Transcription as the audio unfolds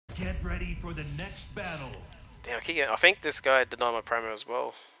Get ready for the next battle. Damn, I think this guy denied my promo as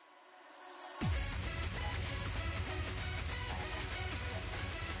well.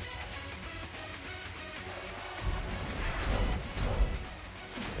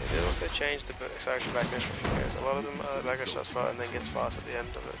 They did also change the acceleration backdash for a few guys. A lot of them backdash that start and then gets fast at the end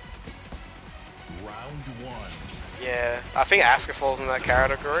of it. Round one. Yeah, I think Asuka falls in that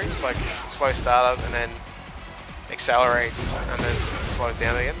category, like slow startup and then accelerates and then slows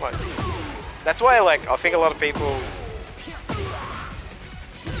down again. Like that's why, like, I think a lot of people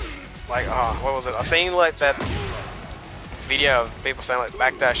like, what was it? I've seen like that video of people saying like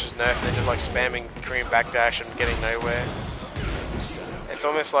backdash is nerfed and they're just like spamming Korean backdash and getting nowhere. It's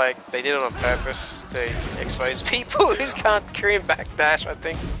almost like they did it on purpose to expose people who can't Korean backdash, I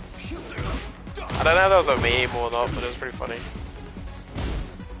think. I don't know if that was a meme or not, but it was pretty funny.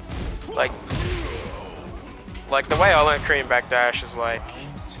 Like the way I learned Korean backdash is like,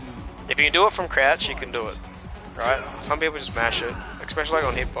 if you can do it from crouch, you can do it, right? Some people just mash it, especially like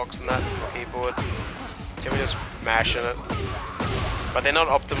on hitbox and that, or keyboard. People just mashing it, but they're not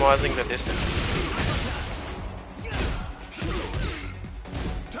optimizing the distance.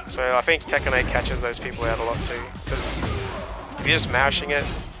 So I think Tekken 8 catches those people out a lot too, because if you're just mashing it,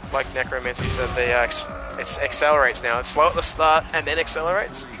 like Necromancy said, it accelerates now. It's slow at the start and then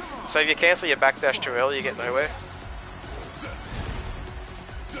accelerates. So if you cancel your backdash too early, you get nowhere.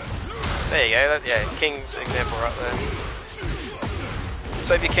 There you go, yeah, King's example right there.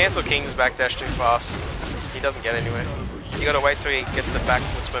 So if you cancel King's backdash too fast, he doesn't get anywhere. You gotta wait till he gets the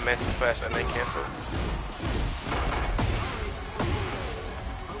backwards momentum first and then cancel.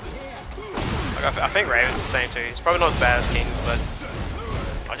 Like, I think Raven's the same too. He's probably not as bad as King's, but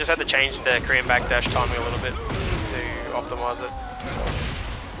I just had to change the Korean backdash timing a little bit to optimize it.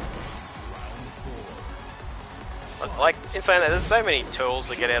 Like, in saying that, there's so many tools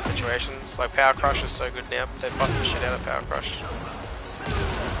to get out of situations. Like, Power Crush is so good now. They buff the shit out of Power Crush.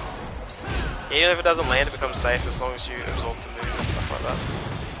 Even if it doesn't land, it becomes safe as long as you absorb the move and stuff like that.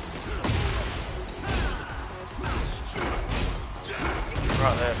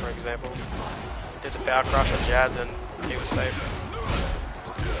 Right there, for example. Did the Power Crush on Jad and he was safe.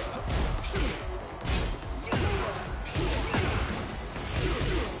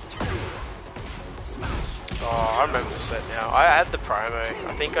 Oh, I remember the set now. I had the promo.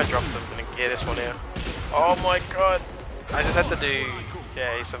 I think I dropped them. Yeah, this one here. Oh my god. I just had to do...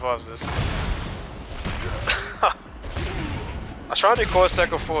 Yeah, he survives this. I was trying to do core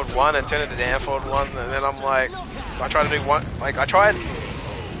circle forward 1 and turn it to down forward 1, and then I'm like... I tried to do one... Like, I tried...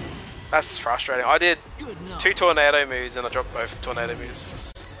 That's frustrating. I did 2 tornado moves and I dropped both tornado moves.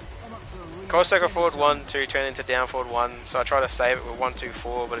 Core circle forward 1, 2, turn into down forward 1, so I tried to save it with 1, 2,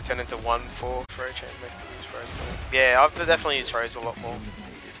 4, but it turned into 1, 4. Throw chain, yeah, I've definitely used Rose a lot more.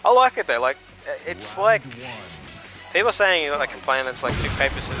 I like it though, like, it's like, people are saying, like, complain it's like 2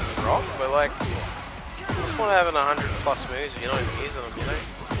 paper, scissors and rock, but like, it's more having 100 plus moves if you're not even using them, you know?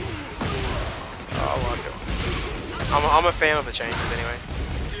 So I like it. I'm a fan of the changes anyway.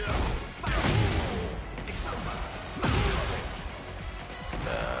 It's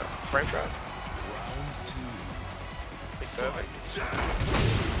frame trap. Big perfect.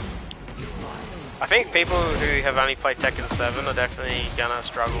 I think people who have only played Tekken 7 are definitely gonna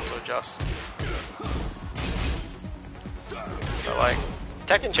struggle to adjust. So like,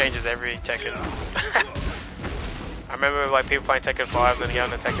 Tekken changes every Tekken. I remember like people playing Tekken 5 and then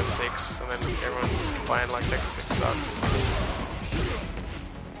going to Tekken 6 and then everyone's complaining like Tekken 6 sucks.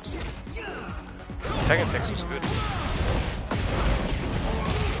 Tekken 6 was good.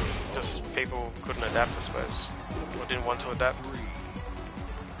 Just people couldn't adapt, I suppose, or didn't want to adapt.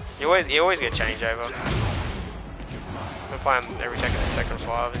 You always get changeover. We're playing every Tekken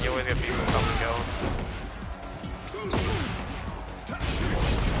 5 and you always get people come and go.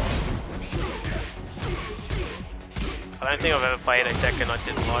 I don't think I've ever played a Tekken I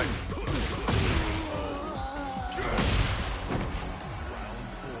didn't like.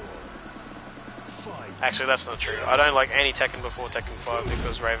 Actually, that's not true. I don't like any Tekken before Tekken 5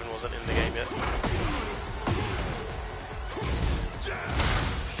 because Raven wasn't in the game yet.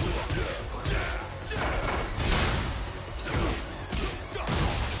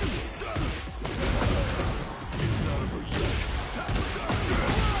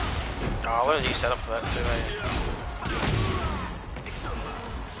 Oh, I learned a new setup for that too, eh?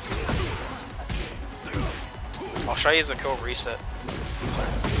 I'll show you the cool reset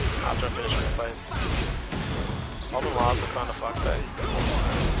after I finish my plays. All the Lars were kind of fucked though.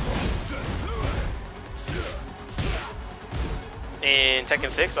 In Tekken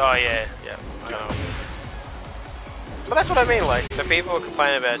 6? Oh yeah, yeah. But that's what I mean, like, the people who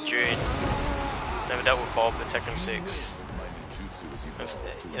complain about June never dealt with Bob in Tekken 6.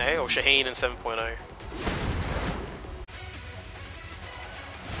 You know, or Shaheen in 7.0.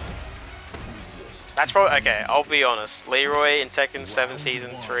 That's probably, okay, I'll be honest, Leroy in Tekken 7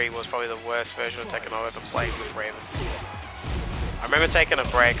 Season 3 was probably the worst version of Tekken I've ever played with Raven. I remember taking a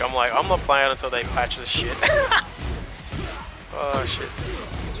break, I'm like, I'm not playing until they patch this shit. Oh shit.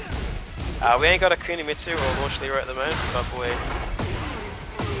 We ain't got a Kunimitsu or Launch Leroy at the moment, but boy.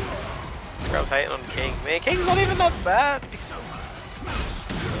 Scrub's hating on King. Man, King's not even that bad.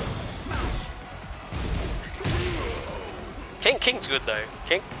 King's good though.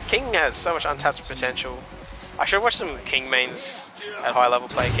 King has so much untapped potential. I should watch some King mains at high level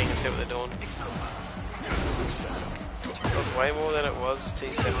play King and see what they're doing. It was way more than it was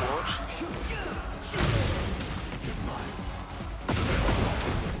T7 launch.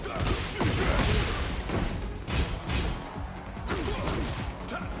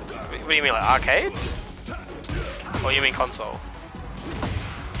 What do you mean, like arcade? Or you mean console?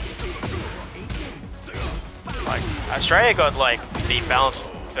 Like, Australia got like the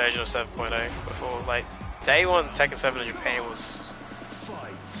balanced version of 7.0 before. Like, day one Tekken 7 in Japan was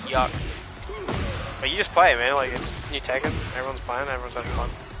yuck. But you just play it, man. Like, it's new Tekken. Everyone's playing. Everyone's having fun.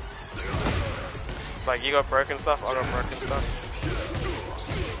 It's like you got broken stuff. I got broken stuff.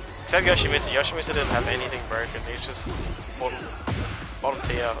 Except Yoshimitsu. Yoshimitsu didn't have anything broken. He was just bottom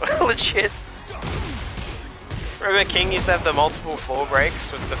tier. Legit. Remember King used to have the multiple floor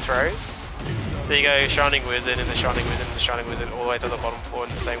breaks with the throws? So you go Shining Wizard and the Shining Wizard and the Shining Wizard all the way to the bottom floor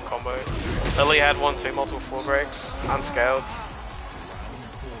in the same combo. Lily had 1-2 multiple floor breaks, unscaled.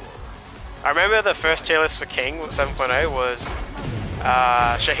 I remember the first tier list for King 7.0 was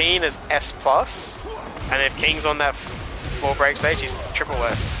Shaheen is S+, and if King's on that floor break stage, he's triple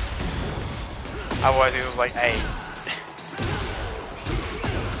S. Otherwise he was like A.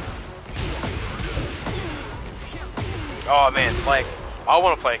 Oh man, like, I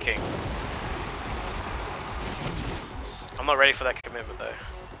want to play King. I'm not ready for that commitment though.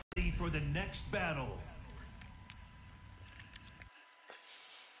 Ready for the next battle.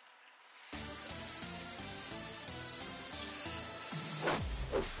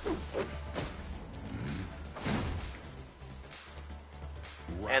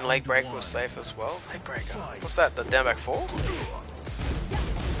 And leg break was safe as well. Leg breaker. What's that? The down back 4?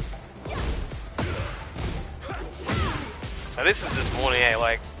 So this is this morning, eh?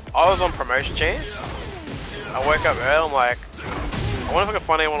 Like, I was on promotion chance. I woke up early, I'm like, I wonder if I can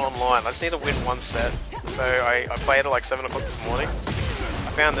find anyone online. I just need to win one set. So I played at like 7 o'clock this morning.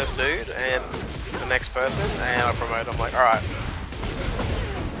 I found this dude and the next person, and I promoted. I'm like, alright,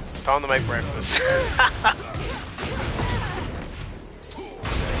 time to make breakfast.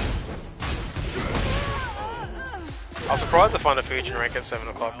 I was surprised to find a Bushin Rank at 7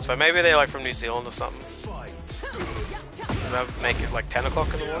 o'clock. So maybe they're like from New Zealand or something. That would make it like 10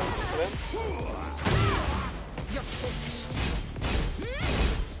 o'clock in the morning for them.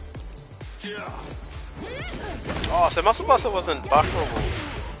 Oh, so Muscle Buster wasn't bufferable.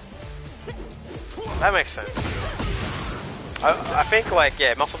 That makes sense. I think like,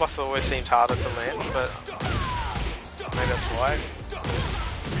 yeah, Muscle Buster always seems harder to land, but maybe that's why.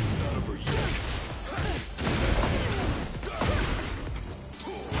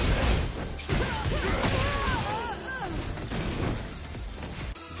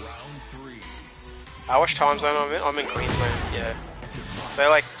 Which time zone I'm in? I'm in Queensland, yeah. So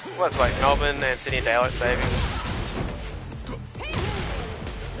like, what's like Melbourne and Sydney daylight savings?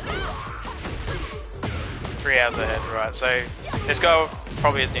 3 hours ahead, right? So this guy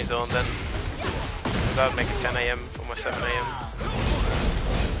probably is New Zealand then. That would make it 10 AM for my 7 AM.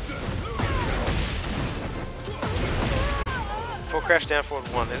 Full crash down forward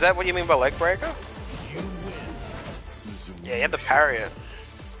 1. Is that what you mean by leg breaker? Yeah, you have to parry it.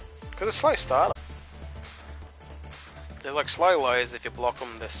 Because it's slow starter. There's like slow lows, if you block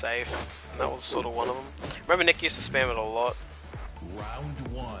them they're safe, and that was sort of one of them. Remember Nick used to spam it a lot. Round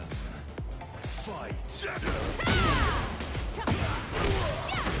 1. Fight.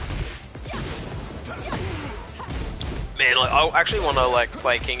 Man, like I actually want to like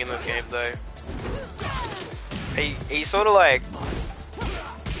play King in this game though. He sort of like,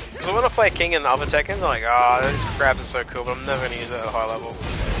 because I want to play King in other Tekken, I'm like, oh, this grabs is so cool, but I'm never gonna use it at a high level.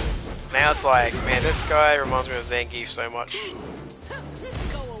 Now it's like, man, this guy reminds me of Zangief so much.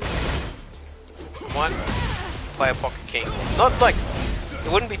 Might play a Pocket King. Not like,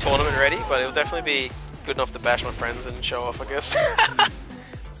 it wouldn't be tournament ready, but it would definitely be good enough to bash my friends and show off, I guess.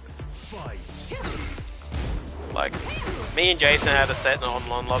 Like, me and Jason had a set in an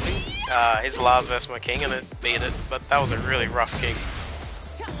online lobby. His Lars versus my king, and it beat it. But that was a really rough king.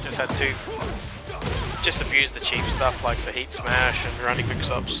 Just had to just abuse the cheap stuff like the heat smash and running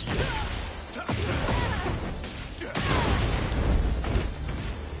mix-ups.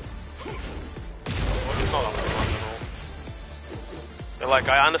 It's not optimized at all. But like,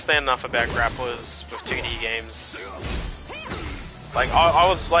 I understand enough about grapplers with 2D games. Like, I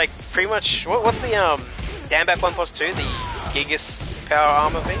was like, pretty much, what's the down back 1+2, the Gigas power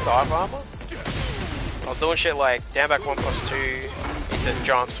armor thing, the hyper armor? I was doing shit like down back 1+2 into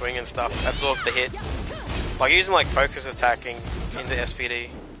giant swing and stuff, absorb the hit. Like using like focus attacking into SPD.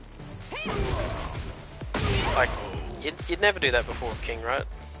 Like, you'd never do that before with King, right?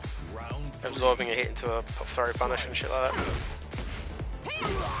 Absorbing a hit into a throw punish and shit like that.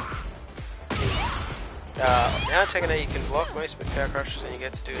 Now Tekken 8 you can block most with power crushes and you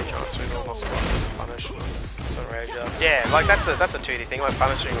get to do a giant swing or muscle blast as a punish. So rage does. Yeah, like that's a 2D thing, like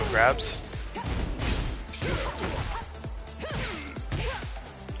punishing with grabs.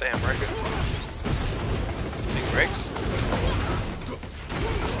 Damn, break it. Big breaks.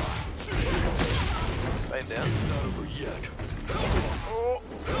 Stay down. Oh.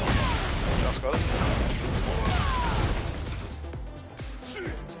 Just got it.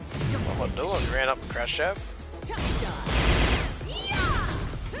 What am I doing? Ran up and crash jab.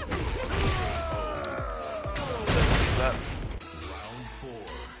 That. Round 4.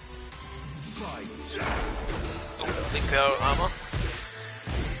 Fight. Big power armor.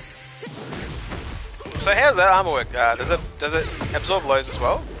 So how's that armor work? Does it absorb lows as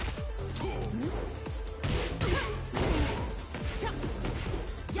well?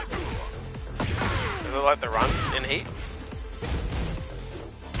 Is it like the run in heat?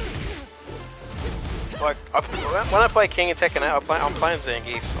 Like when I play King in Tekken 8, I'm playing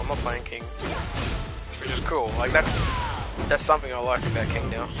Zangief. I'm not playing King, which is cool. Like that's something I like about King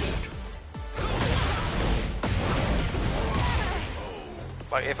now.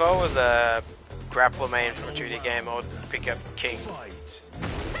 Like if I was a grappler main from a 2D game, I would pick up King.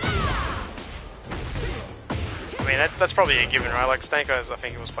 I mean that's probably a given, right? Like Snake Eyes, I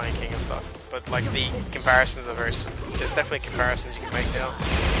think he was playing King and stuff. But like the comparisons are there's definitely comparisons you can make now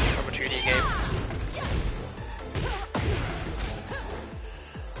from a 2D game.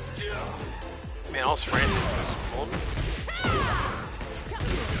 Man, I was frantic with this morning.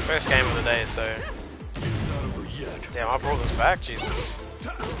 First game of the day, so... Damn, I brought this back, Jesus.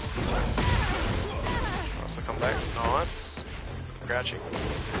 Wants to come back, nice. Crouching.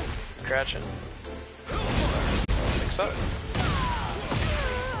 Crouching. Mix up.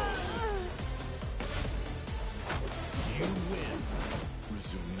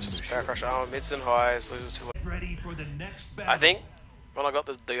 Just power crush armor, mids and highs, loses to... Ready for the next battle. I think when I got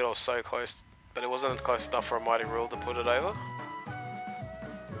this dude I was so close, but it wasn't close enough for a Mighty Rule to put it over.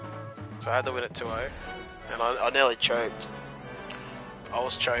 So I had to win it 2-0, and I nearly choked. I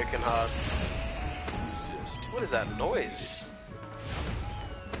was choking hard. What is that noise?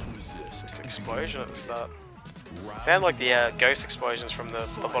 It's an explosion at the start. Sound like the ghost explosions from the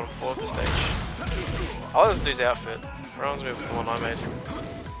bottom floor of the stage. I like this dude's outfit. Reminds me of the one I made.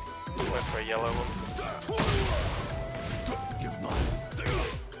 Went for a yellow one.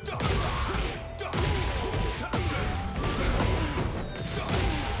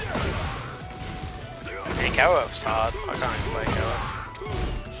 And KOF's hard. I can't even play KOF.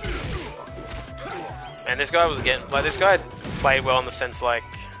 And this guy was getting like this guy played well in the sense like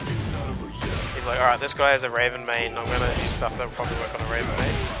he's like, alright, this guy has a Raven main, I'm gonna use stuff that will probably work on a Raven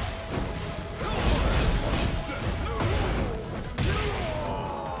main.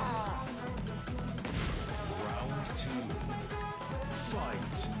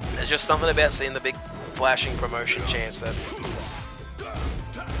 There's just something about seeing the big flashing promotion chance that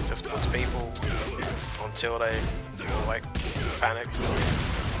just puts people until they like panic.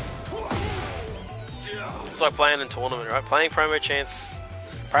 It's like playing in a tournament, right? Playing promo chance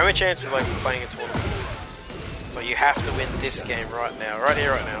is like playing a tournament. So you have to win this game right now, right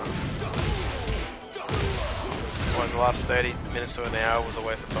here, right now. Otherwise the last 30 minutes to an hour was a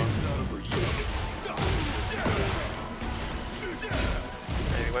waste of time.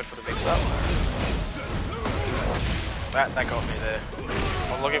 Maybe went for the mix up. That got me there.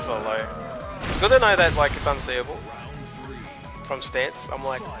 I'm looking for the low. It's good to know that like it's unseeable from stance. I'm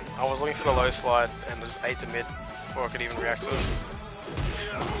like, I was looking for the low slide and just ate the mid before I could even react to it.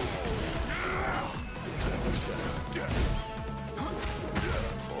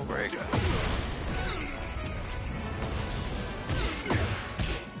 Full break.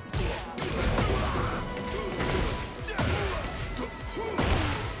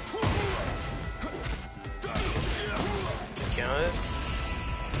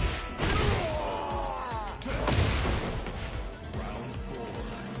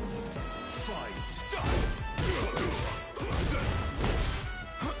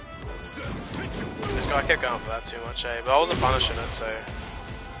 This guy kept going for that too much, eh? But I wasn't punishing it, so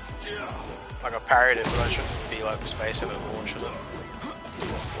like I parried it, but I shouldn't be like spacing it and launching it.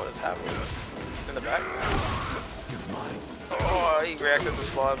 What is happening? In the back? Oh, he reacted to the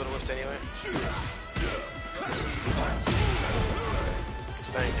slide, but it whipped anyway.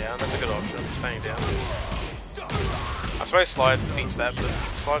 Staying down, that's a good option. Staying down. I suppose slide beats that, but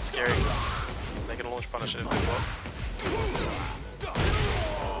slide's scary because they can launch punish it if they block.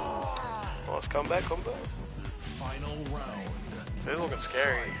 Nice comeback combo. Final round. So this is looking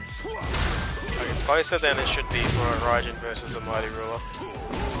scary. Like it's closer than it should be for a Raijin versus a Mighty Ruler.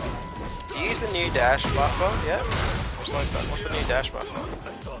 Do you use the new dash buffer? Yeah? What's the new dash buffer?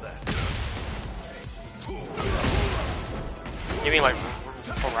 I saw that. You mean like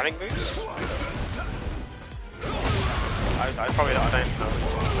for running moves? I probably don't know what you're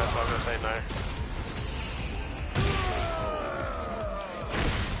talking about, so I'm gonna say no.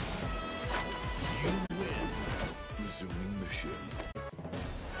 You win. Resuming mission.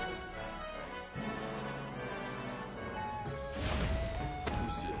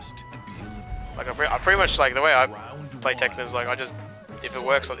 Resist and be eliminated. Like I pretty much like the way I play Tekken is like I just if it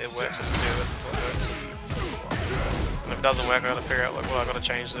works, it works. I just do it until it works. And if it doesn't work, I gotta figure out like what I gotta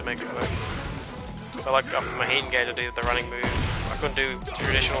change to make it work. So like up my heat engage, I did the running move. I couldn't do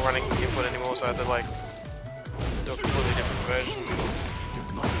traditional running input anymore, so I had to like do a completely different version.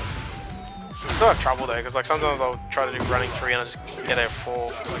 I still have trouble though, because like sometimes I'll try to do running 3 and I just get a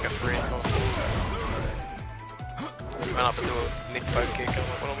 4, like a 3. Run up and do a mid poke kick. I'm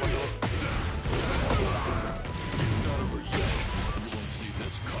like, what am I doing? It's not over yet. You won't see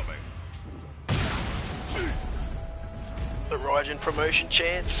this coming. The Raijin promotion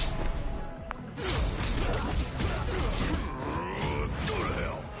chance.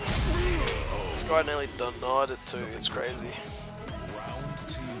 This guy nearly denied it too, it's crazy. Round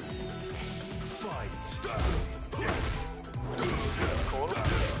 2. Fight. Corner.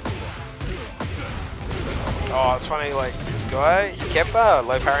 Oh, it's funny, like, this guy, he kept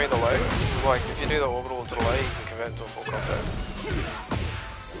low parrying the low. Like, if you do the orbital to the low, you can convert into a full combo.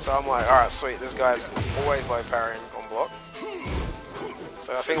 So I'm like, alright, sweet, this guy's always low parrying on block.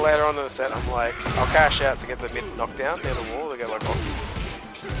 So I think later on in the set, I'm like, I'll cash out to get the mid knockdown near the wall to get like off.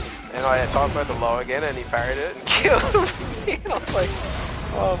 And I typed the low again and he parried it and killed me. And I was like,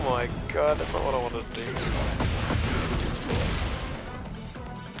 oh my god, that's not what I wanted to do.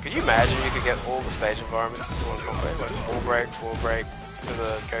 Could you imagine you could get all the stage environments into one combo? Like floor break to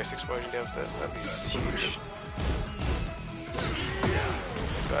the ghost explosion downstairs, that'd be huge.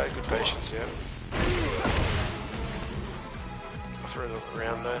 This guy had good patience, yeah. I threw it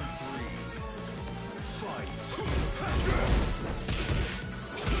around there.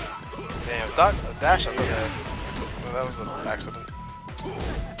 Damn, dash under there. Well, that was an accident.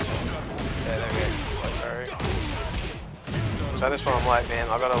 Yeah, there we go. Like, parry. So at this point I'm like, man,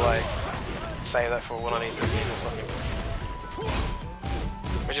 I gotta like save that for when I need to win or something.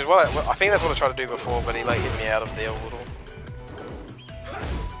 Which is what I think that's what I tried to do before, but he like hit me out of there a little.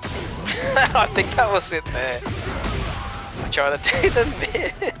 I think that was it there. I tried to do the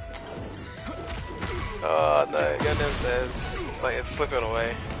mid. Oh no, go downstairs. Like it's slipping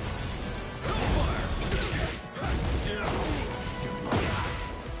away.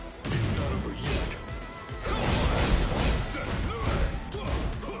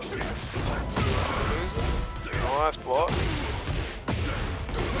 Nice block.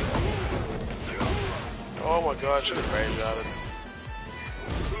 Oh my god, I should have rage outed.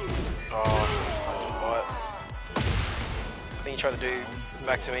 Oh, what? I think he tried to do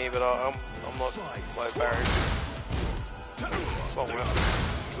back to me, but I'm not low barrier. It's not worth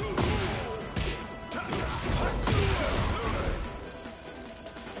it.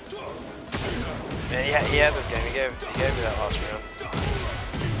 Yeah, he had this game. He gave me that last round.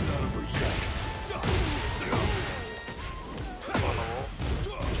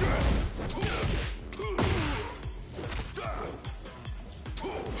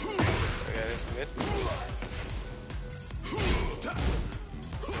 Okay, there's the mid.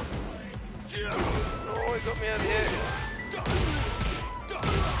 Oh, he got me out of here.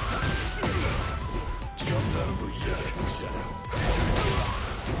 Dropped out.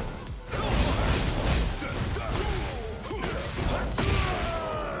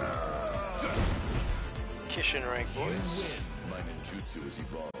 Kishin Rank, boys. My ninjutsu has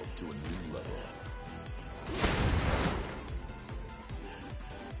evolved to a new level.